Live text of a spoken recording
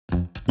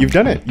You've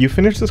done it. You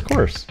finished this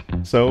course.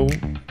 So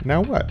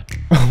now what?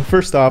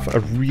 First off, a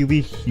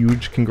really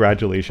huge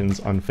congratulations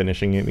on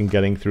finishing it and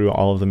getting through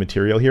all of the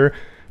material here,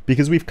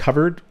 because we've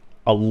covered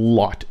a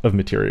lot of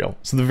material.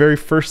 So the very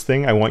first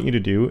thing I want you to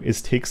do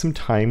is take some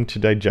time to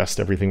digest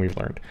everything we've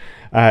learned,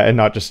 and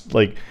not just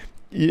like,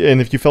 and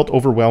if you felt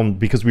overwhelmed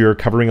because we were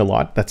covering a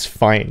lot, that's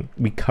fine.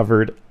 We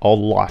covered a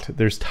lot.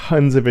 There's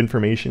tons of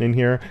information in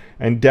here,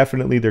 and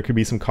definitely there could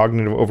be some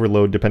cognitive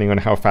overload depending on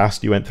how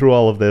fast you went through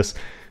all of this.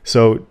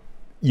 So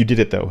you did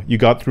it though. You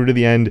got through to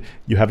the end.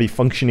 You have a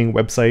functioning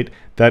website.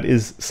 That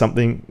is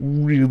something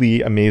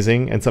really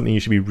amazing and something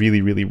you should be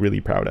really, really, really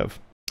proud of.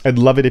 I'd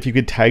love it if you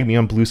could tag me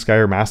on Blue Sky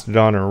or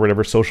Mastodon or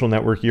whatever social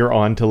network you're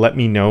on to let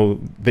me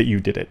know that you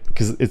did it,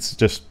 because it's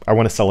just, I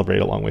want to celebrate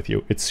along with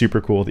you. It's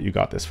super cool that you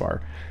got this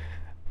far.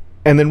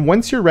 And then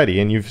once you're ready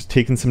and you've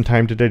taken some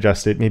time to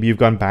digest it, maybe you've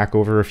gone back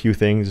over a few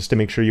things just to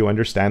make sure you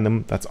understand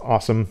them. That's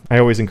awesome. I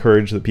always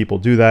encourage that people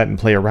do that and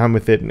play around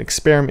with it and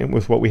experiment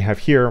with what we have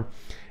here.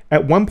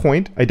 At one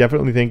point, I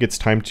definitely think it's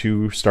time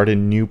to start a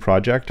new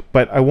project,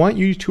 but I want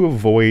you to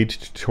avoid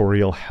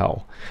tutorial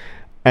hell.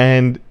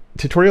 And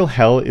tutorial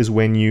hell is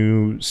when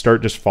you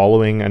start just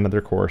following another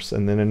course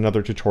and then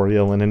another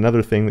tutorial and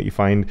another thing that you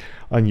find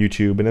on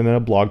YouTube and then a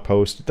blog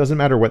post. It doesn't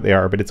matter what they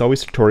are, but it's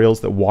always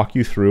tutorials that walk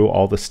you through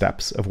all the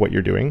steps of what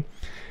you're doing.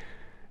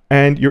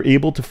 And you're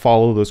able to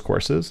follow those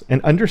courses and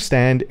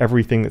understand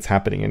everything that's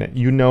happening in it.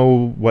 You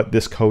know what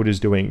this code is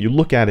doing. You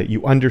look at it,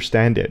 you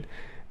understand it.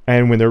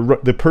 And when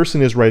the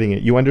person is writing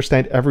it, you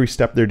understand every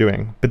step they're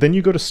doing. But then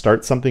you go to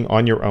start something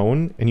on your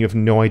own and you have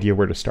no idea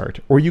where to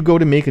start. Or you go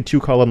to make a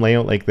 2-column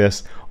layout like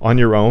this on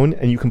your own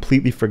and you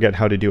completely forget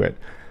how to do it.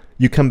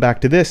 You come back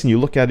to this and you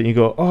look at it and you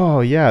go, oh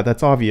yeah,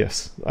 that's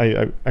obvious.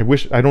 I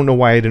don't know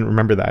why I didn't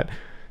remember that.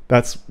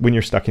 That's when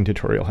you're stuck in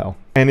tutorial hell.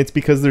 And it's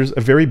because there's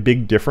a very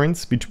big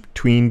difference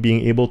between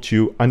being able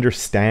to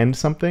understand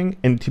something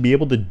and to be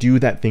able to do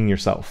that thing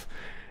yourself.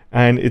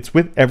 And it's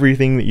with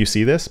everything that you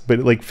see this, but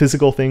like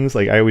physical things,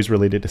 like I always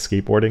relate it to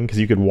skateboarding, because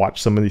you could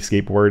watch somebody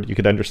skateboard, you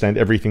could understand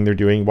everything they're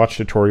doing, watch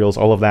tutorials,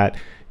 all of that.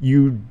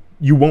 You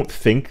won't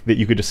think that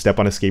you could just step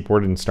on a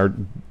skateboard and start,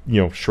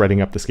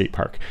 shredding up the skate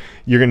park.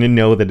 You're going to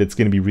know that it's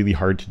going to be really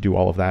hard to do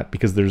all of that,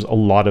 because there's a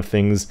lot of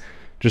things,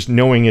 just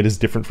knowing it is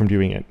different from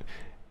doing it.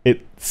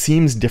 It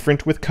seems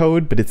different with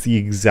code, but it's the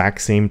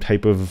exact same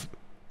type of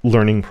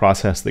learning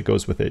process that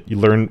goes with it. You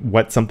learn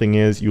what something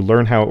is, you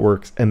learn how it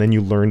works, and then you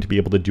learn to be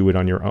able to do it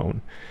on your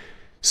own.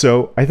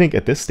 So I think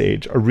at this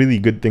stage, a really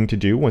good thing to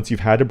do once you've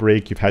had a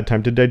break, you've had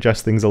time to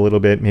digest things a little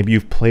bit, maybe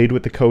you've played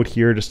with the code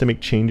here just to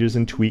make changes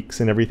and tweaks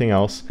and everything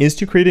else, is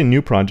to create a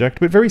new project,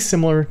 but very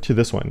similar to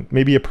this one.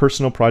 Maybe a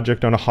personal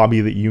project on a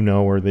hobby that you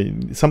know, or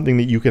something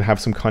that you could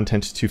have some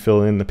content to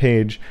fill in the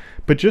page,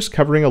 but just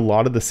covering a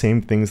lot of the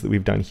same things that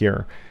we've done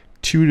here.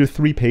 2 to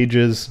 3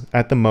 pages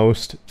at the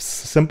most,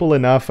 simple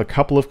enough, a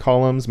couple of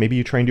columns, maybe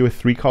you try and do a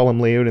 3-column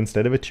layout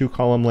instead of a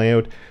 2-column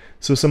layout.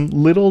 So some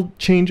little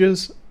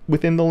changes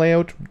within the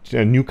layout,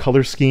 a new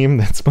color scheme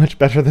that's much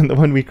better than the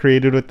one we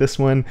created with this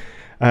one,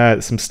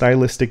 some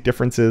stylistic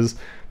differences,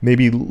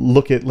 maybe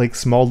look at like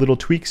small little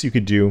tweaks you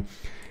could do.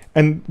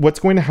 And what's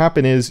going to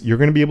happen is you're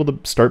going to be able to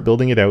start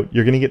building it out.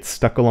 You're going to get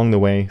stuck along the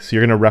way. So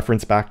you're going to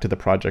reference back to the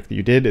project that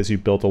you did as you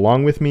built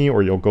along with me,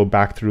 or you'll go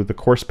back through the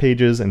course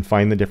pages and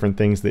find the different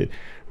things that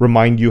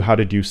remind you how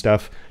to do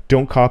stuff.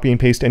 Don't copy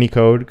and paste any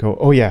code. Go,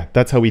 oh yeah,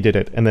 that's how we did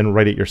it, and then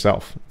write it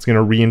yourself. It's going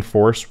to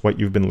reinforce what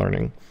you've been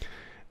learning.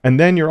 And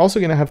then you're also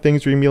going to have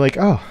things where you're going to be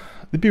like, oh,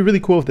 it'd be really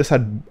cool if this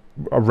had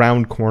a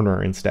round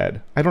corner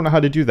instead. I don't know how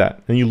to do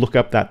that. And you look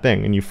up that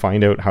thing and you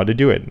find out how to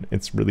do it.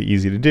 It's really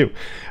easy to do.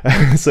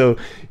 So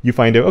you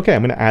find out, okay,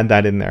 I'm going to add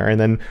that in there. And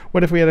then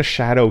what if we had a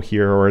shadow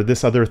here, or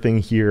this other thing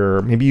here,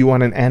 or maybe you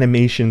want an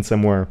animation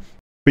somewhere.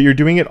 But you're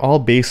doing it all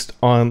based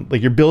on,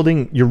 like,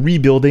 you're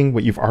rebuilding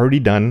what you've already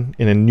done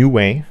in a new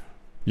way.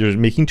 You're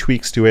making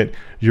tweaks to it.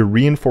 You're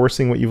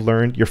reinforcing what you've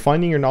learned. You're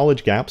finding your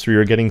knowledge gaps, or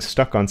you're getting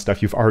stuck on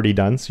stuff you've already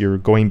done. So you're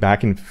going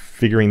back and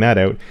figuring that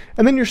out.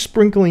 And then you're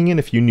sprinkling in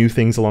a few new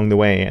things along the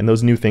way. And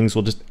those new things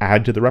will just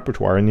add to the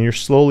repertoire. And you're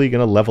slowly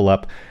going to level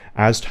up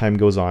as time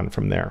goes on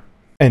from there.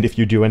 And if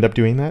you do end up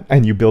doing that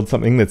and you build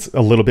something that's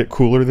a little bit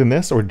cooler than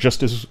this, or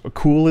just as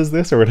cool as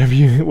this, or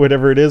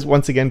whatever it is,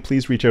 once again,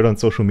 please reach out on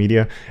social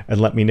media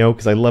and let me know,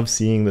 because I love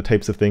seeing the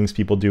types of things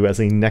people do as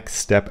a next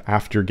step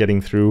after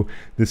getting through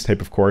this type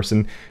of course.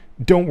 And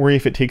don't worry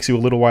if it takes you a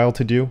little while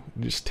to do.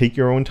 Just take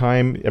your own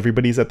time.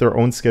 Everybody's at their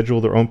own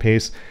schedule, their own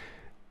pace.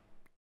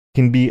 It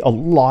can be a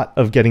lot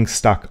of getting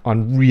stuck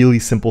on really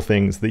simple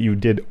things that you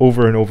did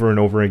over and over and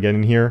over again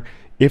in here.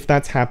 If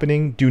that's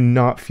happening, do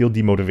not feel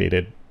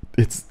demotivated.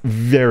 It's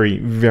very,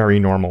 very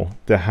normal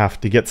to have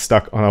to get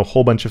stuck on a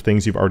whole bunch of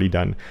things you've already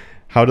done.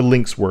 How do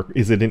links work?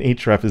 Is it an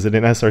href? Is it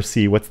an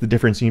src? What's the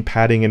difference between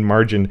padding and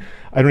margin?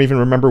 I don't even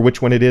remember which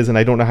one it is, and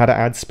I don't know how to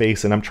add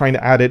space, and I'm trying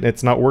to add it and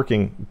it's not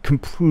working.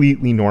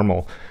 Completely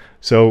normal.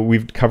 So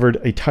we've covered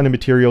a ton of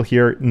material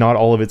here. Not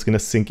all of it's going to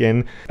sink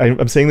in.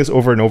 I'm saying this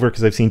over and over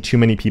because I've seen too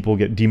many people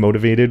get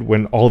demotivated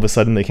when all of a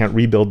sudden they can't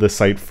rebuild this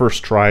site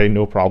first try,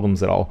 no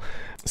problems at all.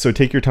 So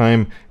take your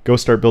time, go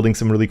start building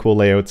some really cool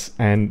layouts,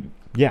 and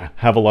yeah,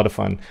 have a lot of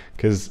fun.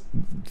 Because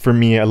for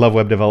me, I love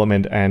web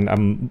development, and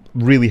I'm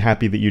really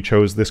happy that you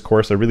chose this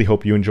course. I really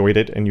hope you enjoyed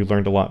it and you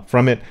learned a lot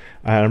from it.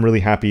 I'm really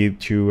happy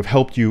to have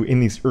helped you in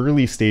these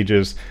early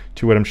stages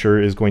to what I'm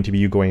sure is going to be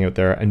you going out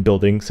there and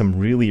building some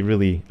really,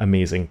 really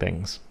amazing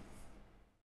things.